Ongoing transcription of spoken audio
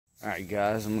Alright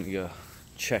guys, I'm gonna go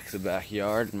check the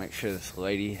backyard and make sure this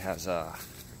lady has her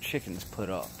chickens put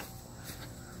up.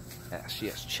 Yeah, she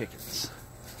has chickens.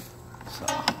 So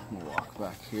I'm gonna walk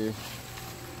back here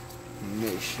and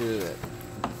make sure that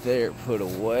they're put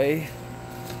away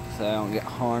so I don't get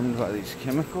harmed by these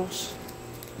chemicals.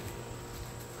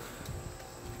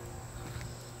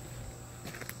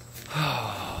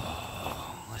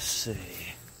 Let's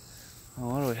see.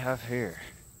 Well, what do we have here?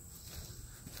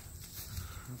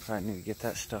 I probably need to get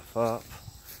that stuff up.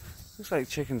 Looks like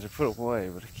chickens are put away,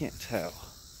 but I can't tell.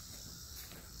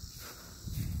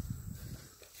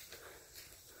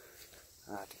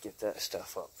 I have to get that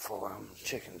stuff up for them.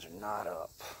 Chickens are not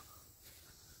up.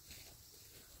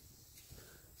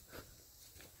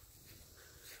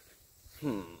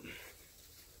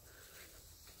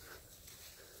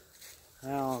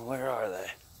 Well, where are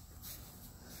they?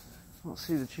 I don't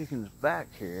see the chickens back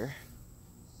here.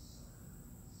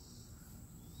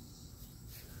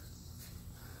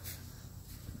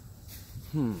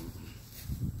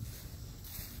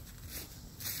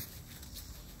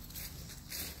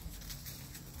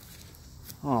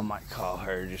 Oh, I might call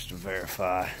her just to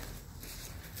verify,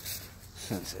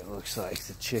 since it looks like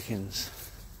the chickens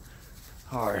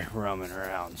are roaming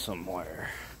around somewhere.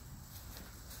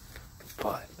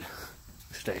 But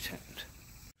stay tuned.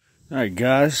 Alright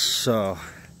guys, so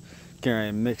getting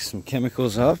ready to mix some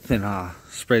chemicals up and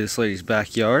spray this lady's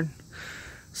backyard.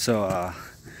 So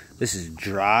this is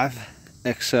Drive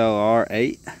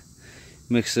XLR8.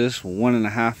 Mix this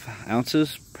 1.5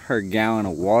 ounces per gallon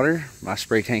of water. My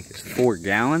spray tank is 4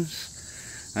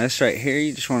 gallons. Now this right here,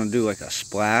 you just want to do like a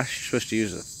splash. You're supposed to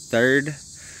use a third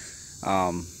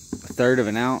of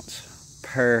an ounce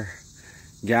per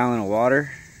gallon of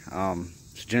water. So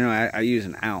generally I use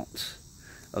an ounce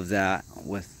of that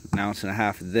with 1.5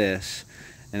 ounces of this.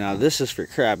 And this is for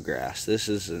crabgrass. This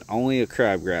is only a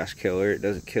crabgrass killer. It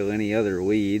doesn't kill any other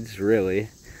weeds, really.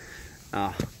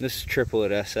 This is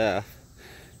triplet SF.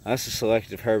 That's a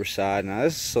selective herbicide. Now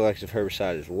this is selective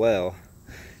herbicide as well.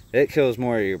 It kills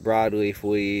more of your broadleaf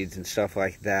weeds and stuff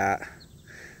like that.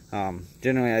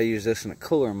 Generally I use this in the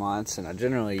cooler months, and I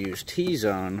generally use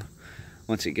T-Zone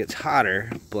once it gets hotter,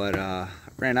 but I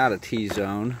ran out of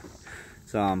T-Zone,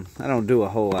 so I don't do a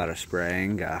whole lot of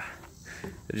spraying. I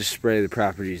just spray the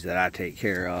properties that I take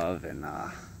care of, and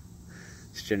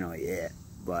it's generally it.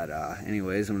 But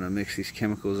anyways, I'm going to mix these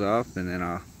chemicals up, and then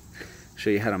I'll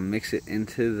show you how to mix it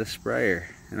into the sprayer.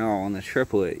 And on the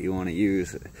triplet, you want to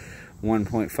use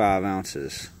 1.5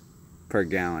 ounces per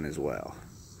gallon as well.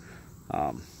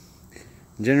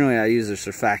 Generally, I use the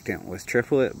surfactant with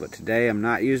triplet, but today I'm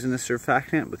not using the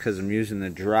surfactant because I'm using the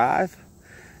Drive.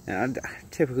 And I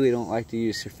typically don't like to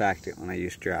use surfactant when I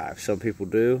use Drive. Some people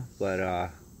do, but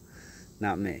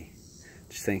not me.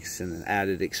 Just think it's an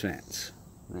added expense.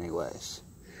 Anyways,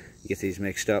 get these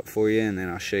mixed up for you, and then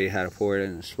I'll show you how to pour it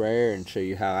in the sprayer and show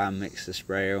you how I mix the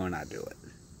sprayer when I do it.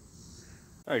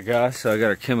 Alright guys, so I got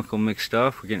our chemical mixed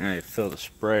up. We're getting ready to fill the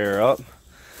sprayer up.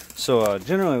 So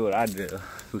generally what I do,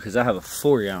 because I have a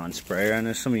 4-gallon sprayer, I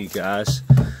know some of you guys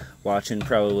watching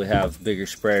probably have bigger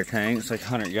sprayer tanks, like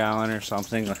 100-gallon or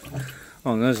something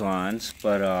along those lines.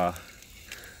 But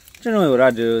generally what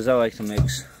I do is I like to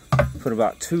put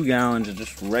about 2 gallons of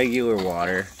just regular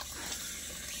water,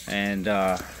 and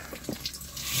put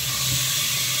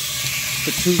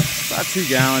about 2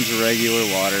 gallons of regular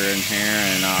water in here,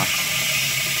 and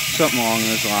something along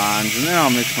those lines, and then I'll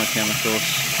mix my chemicals.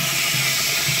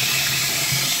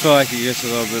 Just feel like it gets a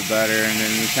little bit better, and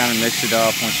then you kind of mix it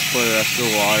up once you put the rest of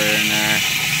the water in there.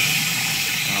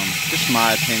 Just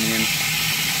my opinion.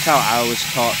 It's how I was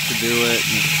taught to do it,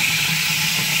 and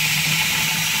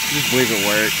I just believe it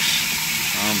works.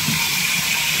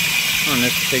 On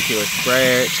this particular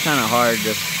sprayer, it's kind of hard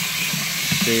to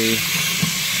see.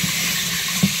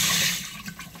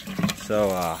 So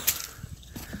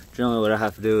generally what I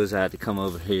have to do is I have to come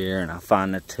over here and I'll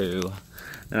find the 2,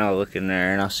 and I'll look in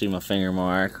there and I'll see my finger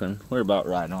mark, and we're about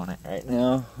right on it right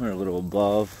now. We're a little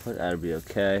above, but that'll be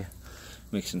okay.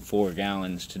 Mixing 4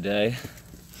 gallons today.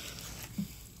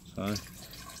 So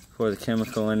pour the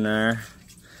chemical in there.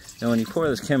 Now when you pour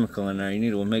this chemical in there, you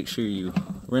need to make sure you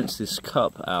rinse this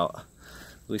cup out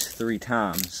at least 3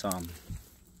 times.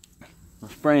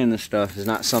 Spraying this stuff is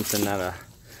not something that a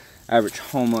average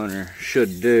homeowner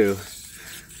should do.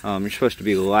 You're supposed to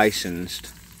be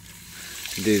licensed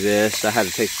to do this. I had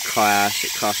to take a class.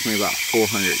 It cost me about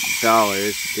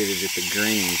 $400. Did it at the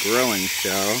Green and Growing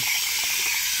Show.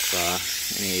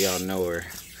 If any of y'all know or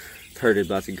heard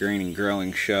about the Green and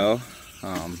Growing Show.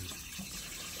 And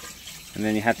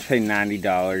then you have to pay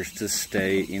 $90 to the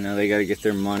state. You know, they got to get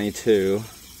their money too.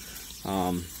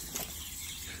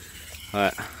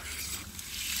 But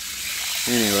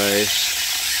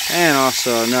anyways, and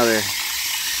also another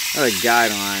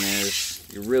guideline is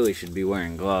you really should be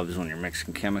wearing gloves when you're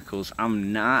mixing chemicals.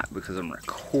 I'm not, because I'm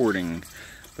recording,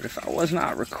 but if I was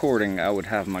not recording, I would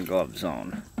have my gloves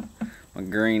on, my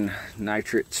green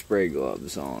nitrate spray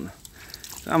gloves on.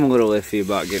 I'm a little iffy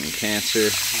about getting cancer.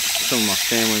 Some of my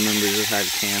family members have had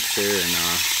cancer, and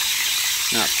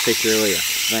not particularly a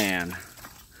fan.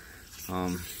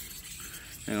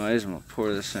 Anyways, I'm gonna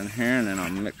pour this in here, and then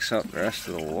I'll mix up the rest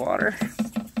of the water.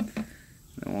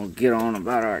 And we'll get on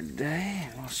about our day,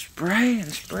 and we'll spray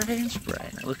and spray and spray.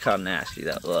 Now look how nasty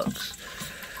that looks.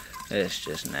 It's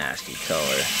just nasty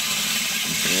color.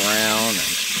 Brown, and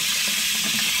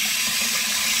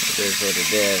it is what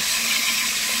it is.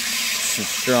 Some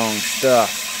strong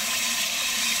stuff.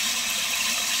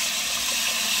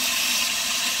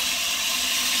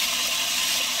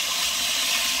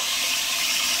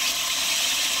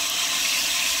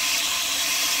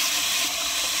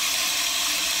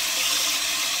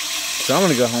 So I'm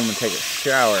gonna go home and take a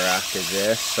shower after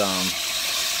this.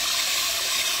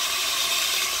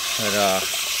 But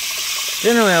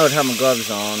generally I would have my gloves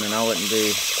on and I wouldn't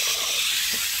be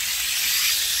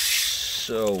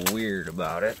so weird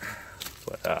about it.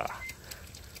 But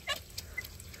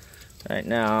right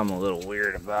now I'm a little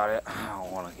weird about it. I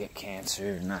don't want to get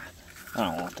cancer, and I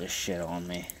don't want this shit on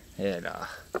me.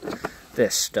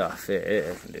 This stuff,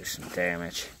 it can do some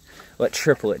damage. What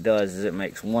triplet does is it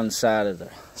makes one side of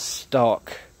the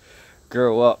stalk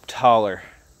grow up taller,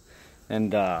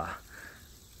 and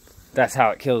that's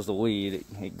how it kills the weed.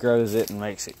 It grows it and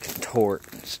makes it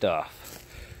contort and stuff.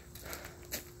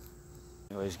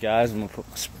 Anyways, guys, I'm gonna put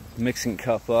my mixing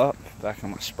cup up back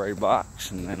on my spray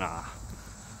box, and then I'm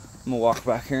gonna walk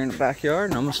back here in the backyard,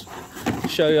 and I'm gonna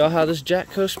show y'all how this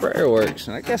Jatco sprayer works,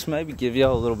 and I guess maybe give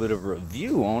y'all a little bit of a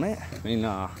review on it. I mean,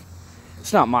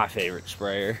 it's not my favorite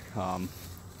sprayer.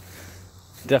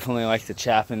 Definitely like the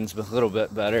Chapman's, but a little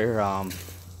bit better.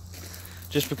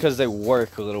 Just because they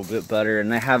work a little bit better,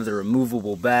 and they have the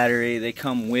removable battery. They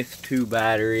come with 2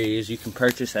 batteries. You can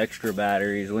purchase extra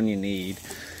batteries when you need.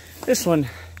 This one,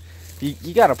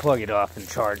 you gotta plug it up and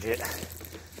charge it.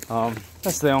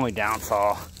 That's the only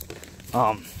downfall.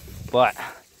 But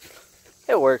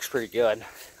it works pretty good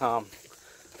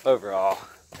overall.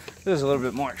 This is a little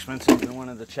bit more expensive than one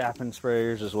of the Chapman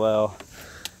sprayers as well,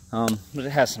 but it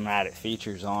has some added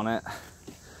features on it.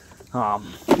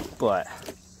 But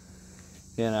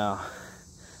you know,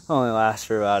 only lasts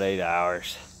for about 8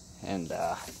 hours. And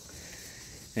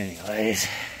anyways,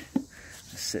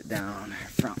 let's sit down on our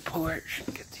front porch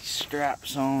and get these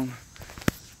straps on.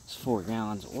 It's 4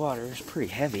 gallons of water. It's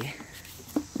pretty heavy.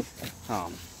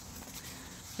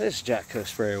 This Jatco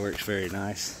sprayer works very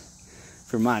nice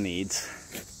for my needs.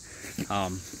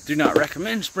 Do not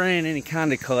recommend spraying any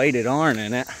kind of chelated iron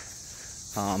in it.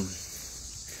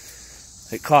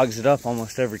 It clogs it up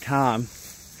almost every time.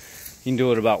 You can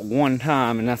do it about 1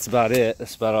 time, and that's about it.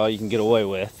 That's about all you can get away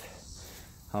with.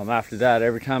 After that,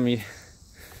 every time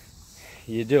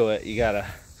you do it, you gotta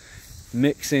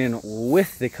mix in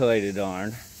with the chelated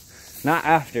iron, not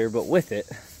after, but with it,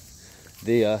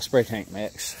 the spray tank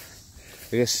mix.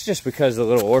 It's just because the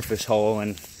little orifice hole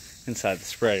inside the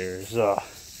sprayer is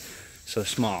so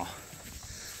small.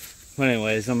 But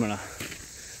anyways, I'm gonna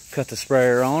cut the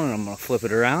sprayer on, and I'm gonna flip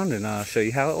it around and show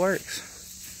you how it works.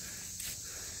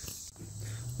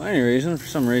 Well, for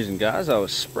some reason, guys, I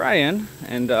was spraying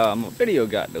and my video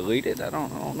got deleted. I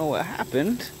don't know what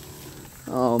happened.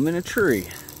 Oh, I'm in a tree.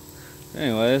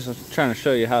 Anyways, I'm trying to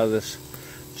show you how this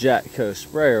Jatco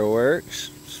sprayer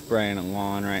works. Spraying a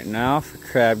lawn right now for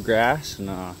crabgrass, and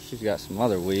she's got some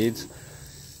other weeds.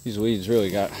 These weeds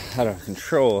really got out of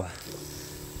control.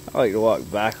 I like to walk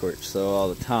backwards though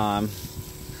all the time.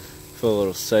 Feel a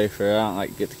little safer. I don't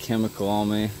like to get the chemical on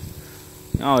me.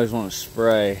 You always want to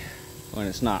spray when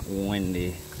it's not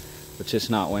windy, which it's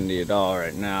not windy at all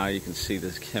right now. You can see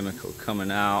this chemical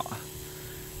coming out.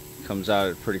 It comes out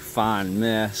at a pretty fine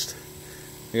mist.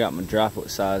 I got my droplet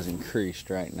size increased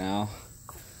right now.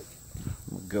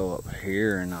 I'm gonna go up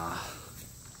here and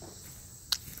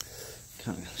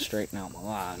kind of straighten out my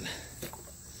line.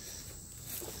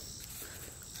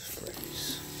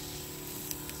 Sprays.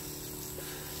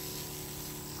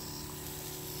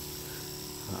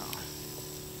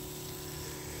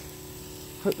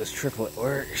 Hope this triplet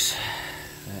works.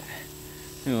 But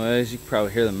anyways, you can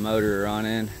probably hear the motor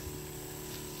running.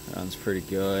 It runs pretty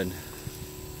good.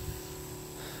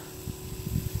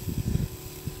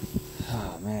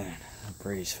 Oh man, that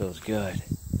breeze feels good.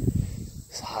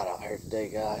 It's hot out here today,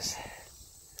 guys.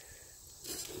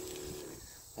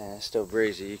 Man, it's still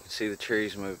breezy. You can see the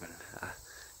trees moving.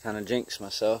 kind of jinx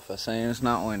myself by saying it's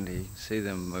not windy. See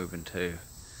them moving too.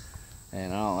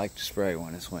 And I don't like to spray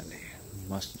when it's windy.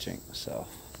 Must have jinked myself.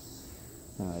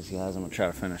 Anyways, guys, I'm going to try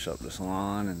to finish up this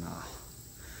lawn and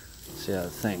see how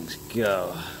things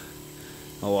go.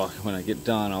 When I get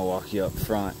done, I'll walk you up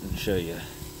front and show you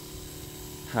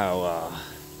how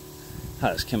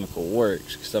this chemical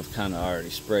works, because I've kind of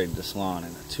already sprayed this lawn in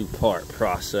a two-part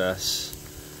process.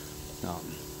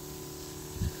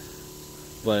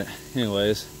 But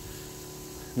anyways,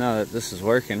 now that this is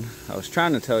working, I was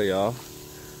trying to tell y'all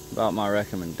about my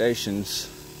recommendations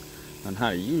on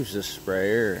how to use this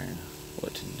sprayer and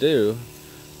what to do.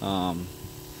 I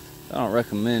don't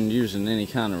recommend using any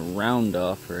kind of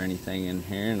Roundup or anything in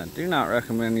here, and I do not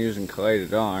recommend using clay to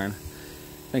darn.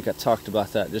 I think I talked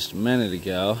about that just a minute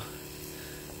ago.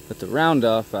 But the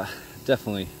Roundup, I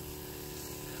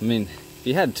mean, if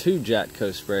you had two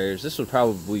Jatco sprayers, this would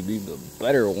probably be the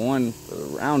better one for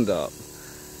the Roundup.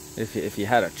 If you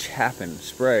had a chapping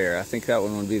sprayer, I think that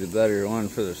one would be the better one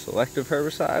for the selective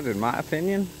herbicide, in my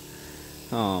opinion.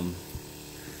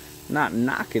 Not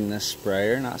knocking this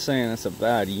sprayer, not saying it's a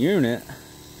bad unit.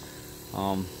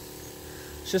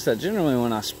 It's just that generally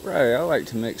when I spray, I like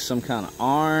to mix some kind of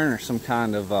iron or some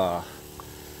kind of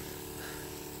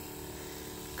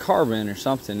carbon or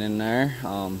something in there,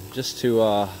 just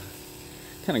to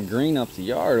kind of green up the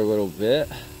yard a little bit.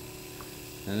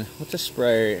 And with the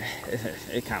sprayer,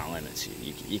 it kind of limits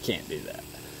you. You can't do that.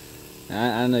 And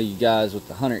I know you guys with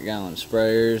the 100-gallon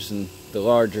sprayers and the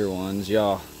larger ones,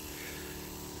 y'all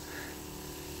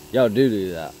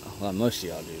do that. Well, most of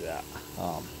y'all do that.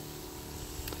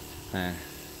 And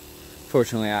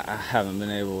fortunately, I haven't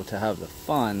been able to have the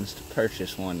funds to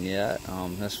purchase one yet.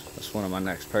 That's one of my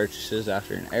next purchases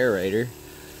after an aerator.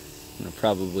 I'm gonna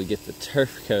probably get the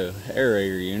Jatco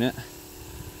aerator unit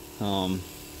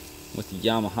with the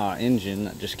Yamaha engine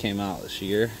that just came out this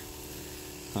year.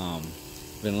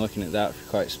 Been looking at that for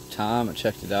quite some time. I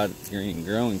checked it out at the Green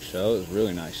Growing Show. It was a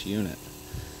really nice unit.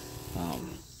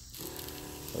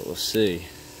 But we'll see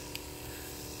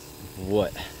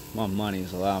what my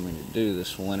money's allowed me to do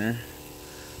this winter.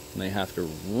 May have to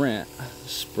rent a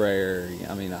sprayer.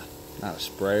 I mean, not a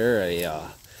sprayer, a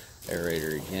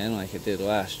aerator again, like I did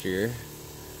last year.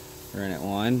 Rented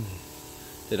one.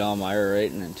 Did all my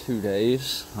aerating in 2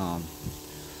 days,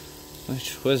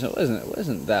 which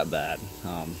wasn't that bad.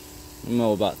 I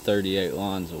mow about 38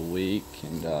 lawns a week,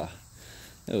 and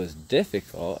it was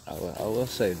difficult. I will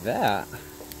say that,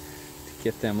 to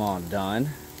get them all done,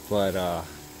 but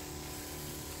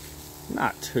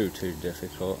not too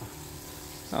difficult.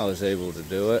 I was able to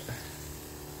do it.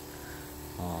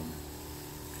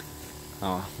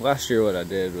 Last year what I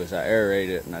did was I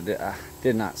aerated, and I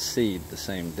did not seed the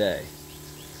same day.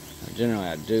 Generally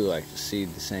I do like to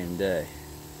seed the same day.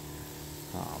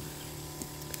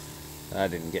 I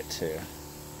didn't get to.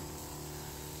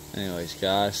 Anyways,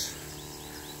 guys,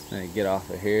 I'm gonna get off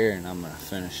of here and I'm gonna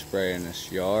finish spraying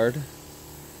this yard.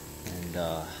 And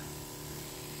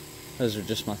those are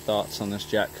just my thoughts on this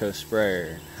Jatco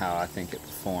sprayer and how I think it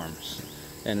performs,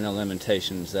 and the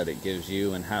limitations that it gives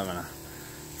you, and having a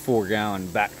 4-gallon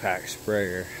backpack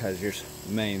sprayer as your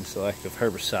main selective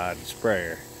herbicide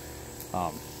sprayer.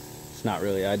 It's not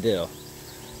really ideal,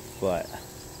 but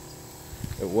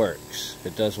it works.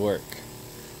 It does work.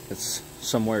 It's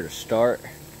somewhere to start,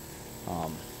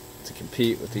 to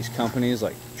compete with these companies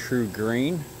like True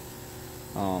Green.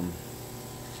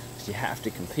 You have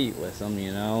to compete with them,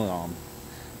 you know.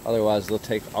 Otherwise they'll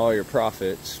take all your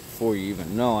profits before you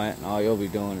even know it, and all you'll be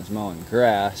doing is mowing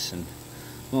grass. And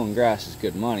mowing grass is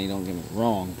good money, don't get me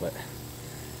wrong, but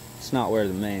it's not where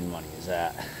the main money is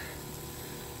at.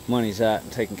 Money's at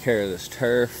in taking care of this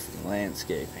turf and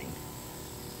landscaping.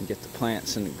 You get the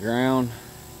plants in the ground,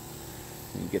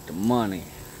 and you get the money.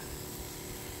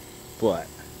 But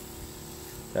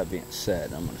that being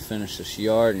said, I'm going to finish this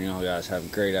yard, and you all guys have a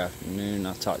great afternoon.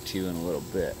 I'll talk to you in a little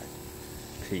bit.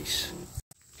 Peace.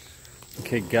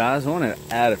 Okay guys, I want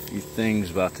to add a few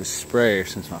things about this sprayer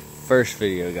since my first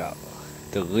video got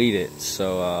deleted.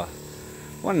 So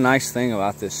one nice thing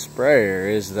about this sprayer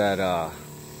is that it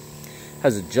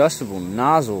has adjustable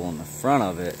nozzle on the front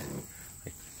of it.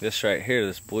 Like this right here,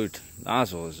 this blue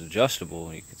nozzle is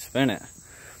adjustable. You can spin it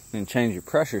and change your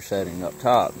pressure setting up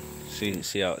top. See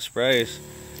how it sprays?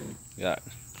 You got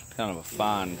kind of a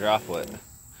fine droplet.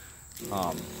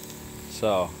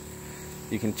 So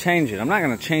you can change it. I'm not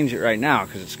going to change it right now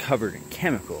because it's covered in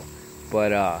chemical,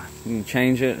 but you can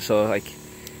change it. So like,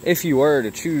 if you were to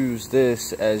choose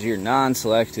this as your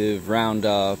non-selective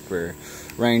Roundup or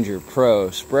Ranger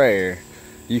Pro sprayer,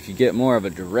 you could get more of a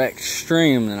direct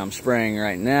stream than I'm spraying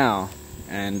right now,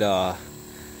 and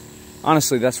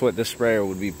honestly, that's what this sprayer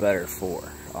would be better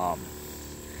for.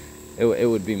 It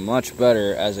would be much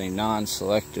better as a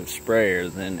non-selective sprayer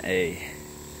than a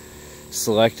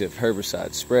selective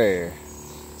herbicide sprayer,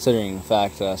 considering the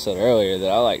fact that I said earlier that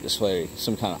I like to spray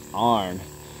some kind of iron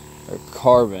or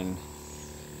carbon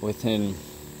within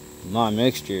my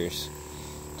mixtures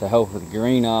to help with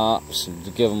green ops and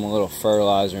to give them a little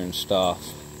fertilizer and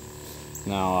stuff.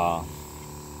 Now,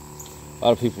 a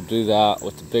lot of people do that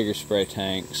with the bigger spray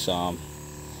tanks.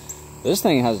 This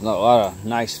thing has a lot of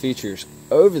nice features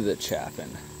over the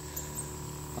Chapin.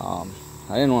 I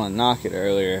didn't want to knock it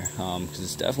earlier because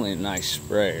it's definitely a nice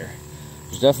sprayer.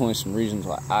 There's definitely some reasons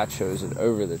why I chose it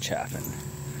over the Chapin.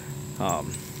 The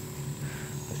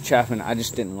Chapin I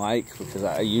just didn't like because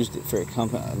I used it for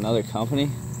another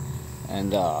company,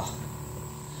 and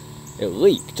it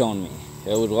leaked on me.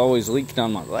 It would always leak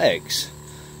down my legs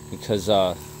because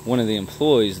one of the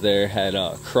employees there had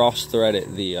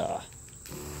cross-threaded the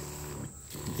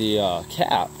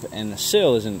cap, and the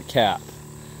seal is in the cap.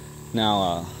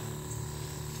 Now,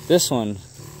 this one,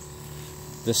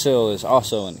 the seal is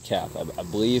also in the cap, I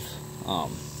believe.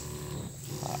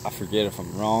 I forget if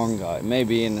I'm wrong. It may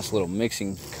be in this little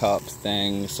mixing cup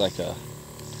thing. It's like a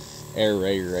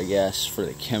aerator, I guess, for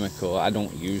the chemical. I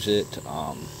don't use it,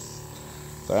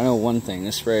 but I know one thing: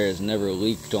 this sprayer has never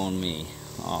leaked on me,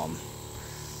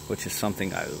 which is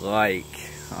something I like.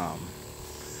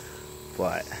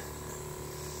 But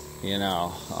you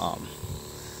know,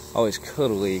 always could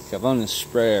leak. I've owned this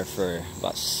sprayer for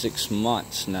about 6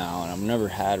 months now, and I've never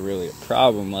had really a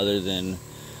problem other than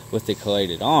with the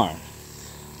chelated iron.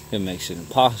 It makes it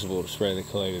impossible to spray the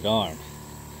chelated iron,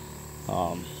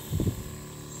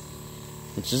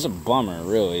 which is a bummer,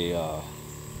 really,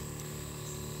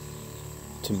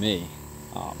 to me,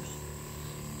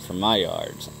 for my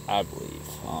yards, I believe.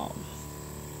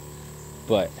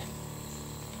 But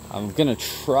I'm gonna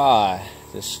try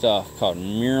this stuff called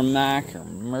Miramac or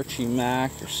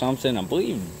Merchimac or something. I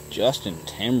believe Justin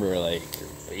Timberlake or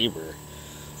Bieber,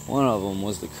 one of them,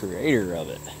 was the creator of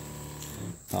it.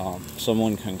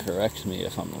 Someone can correct me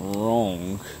if I'm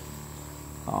wrong.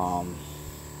 I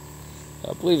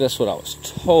believe that's what I was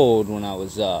told when I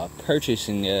was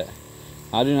purchasing it.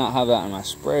 I do not have that in my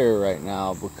sprayer right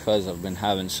now because I've been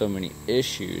having so many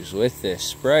issues with this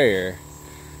sprayer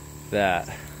that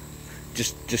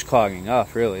just clogging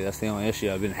up, really. That's the only issue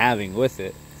I've been having with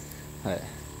it. I'm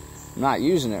not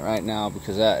using it right now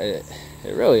because it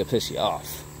really will piss you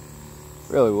off.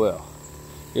 It really will.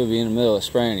 You'll be in the middle of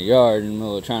spraying a yard, in the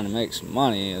middle of trying to make some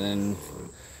money, and then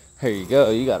here you go,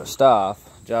 you gotta stop.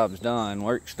 Job's done,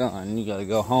 work's done, you gotta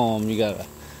go home, you gotta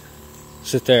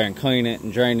sit there and clean it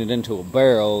and drain it into a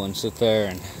barrel and sit there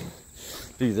and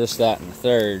do this, that, and the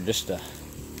third just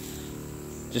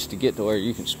to get to where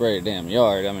you can spray a damn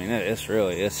yard. I mean, it's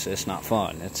really, it's not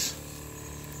fun. It's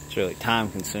really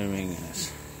time consuming, and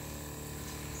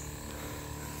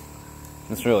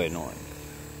it's really annoying.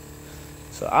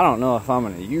 So I don't know if I'm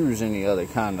going to use any other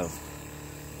kind of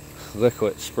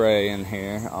liquid spray in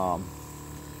here,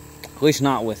 at least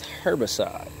not with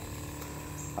herbicide.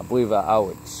 I believe I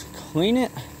would clean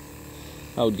it.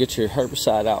 I would get your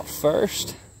herbicide out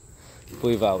first. I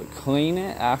believe I would clean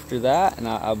it after that, and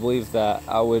I believe that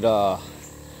I would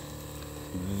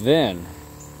then,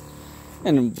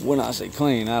 and when I say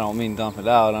clean, I don't mean dump it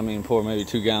out. I mean pour maybe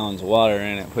 2 gallons of water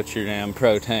in it, put your damn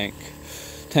Pro tank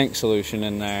solution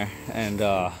in there, and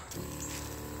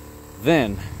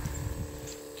then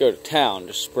go to town.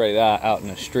 Just spray that out in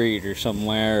the street or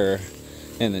somewhere, or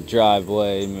in the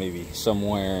driveway, maybe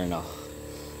somewhere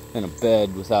in a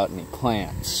bed without any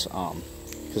plants,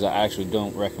 because I actually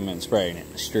don't recommend spraying it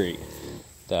in the street.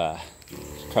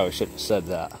 Probably shouldn't have said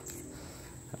that.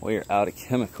 We're out of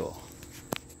chemical.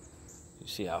 You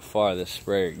see how far this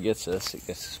sprayer gets us. It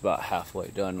gets us about halfway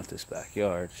done with this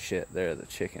backyard. Shit, there are the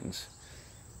chickens.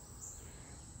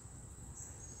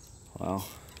 Well,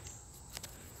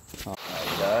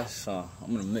 alright guys, so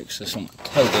I'm going to mix this on my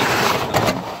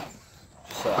toga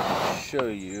so I can show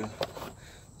you.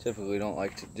 Typically don't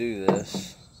like to do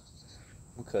this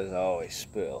because I always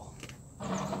spill.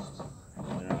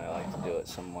 I like to do it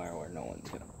somewhere where no one's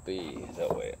going to be.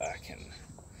 That way I can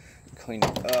clean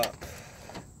it up.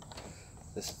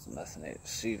 This is methylated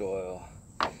seed oil.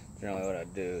 Generally what I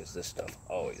do is this stuff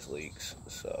always leaks,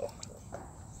 so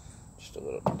just a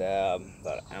little dab,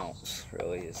 about an ounce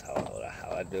really is how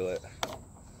I do it.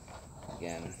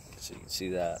 Again, so you can see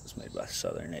that it's made by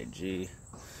Southern AG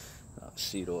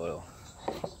seed oil.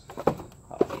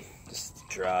 This is the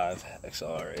Drive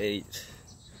XR8.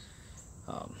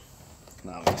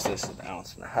 Now I mix this at 1.5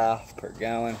 ounces per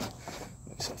gallon.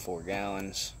 Mix in 4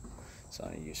 gallons. So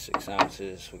I use 6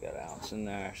 ounces. We got an ounce in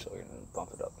there, so we're gonna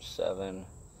bump it up to 7.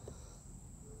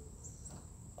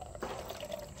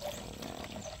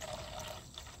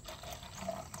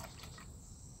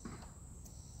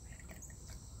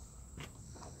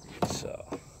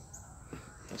 So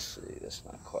let's see, that's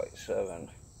not quite 7.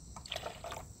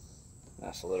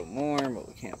 That's a little more, but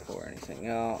we can't pour anything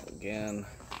out. Again,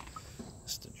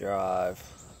 it's the drive.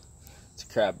 It's a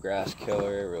crabgrass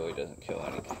killer. It really doesn't kill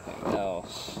anything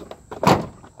else.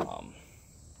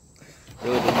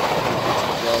 Really doesn't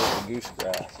kill the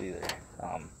goosegrass either.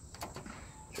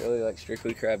 It's really like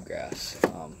strictly crabgrass.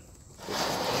 This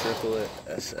is triplet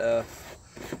SF.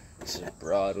 This is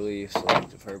broadleaf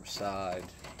selective herbicide.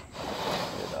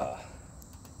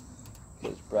 It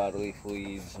kills broadleaf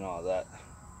weeds and all that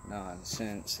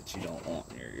nonsense that you don't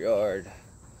want in your yard.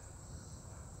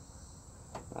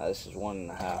 This is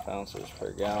 1.5 ounces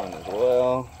per gallon as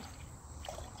well.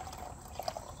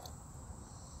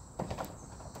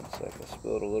 Looks like I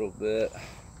spilled a little bit.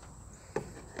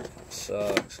 It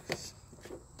sucks, 'cause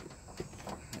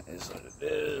it is what it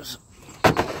is.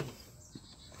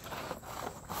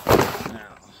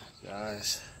 Now,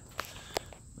 guys,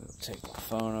 we'll take my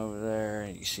phone over there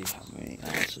and you can see how many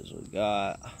ounces we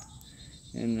got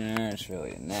in there. It's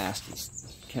really a nasty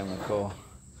chemical.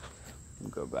 We'll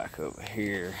go back over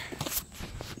here.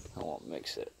 I won't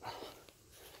mix it.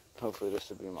 Hopefully this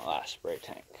will be my last spray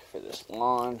tank for this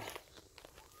lawn.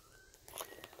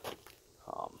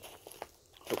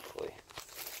 Hopefully.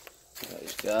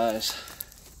 Anyways, guys,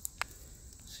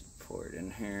 so you pour it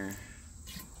in here.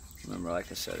 Remember,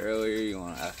 like I said earlier, you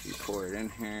want to, after you pour it in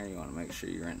here, you want to make sure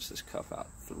you rinse this cup out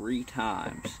 3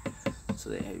 times so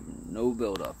they have no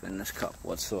buildup in this cup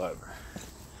whatsoever.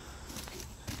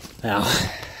 Now,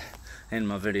 in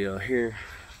my video here,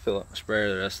 fill up my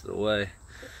sprayer the rest of the way,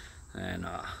 and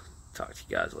talk to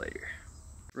you guys later.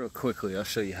 Real quickly, I'll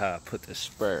show you how I put this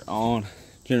sprayer on.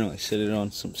 Generally sit it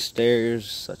on some stairs,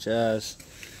 such as,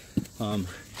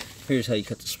 here's how you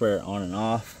cut the sprayer on and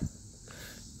off.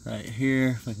 Right here,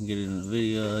 if I can get it in the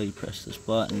video, you press this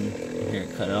button, here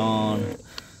cut it on,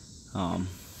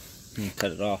 you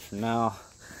cut it off for now.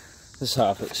 This is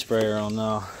how I put the sprayer on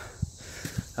though.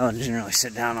 I would generally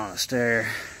sit down on a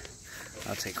stair.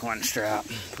 I'll take one strap,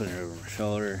 put it over my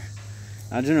shoulder.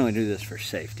 I generally do this for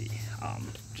safety,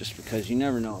 just because you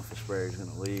never know if a sprayer is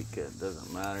going to leak. It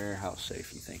doesn't matter how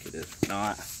safe you think it is or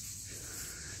not.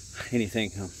 Anything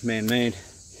man-made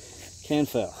can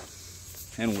fail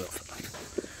and will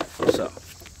fail. So,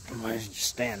 you might just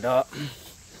stand up,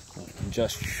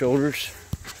 adjust your shoulders,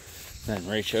 then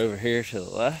reach over here to the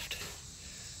left,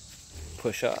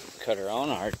 push up, cut her on.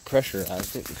 I already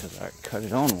pressurized it because I already cut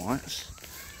it on once.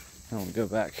 And we'll go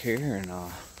back here and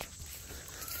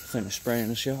finish spraying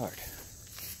this yard.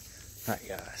 Alright,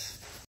 guys.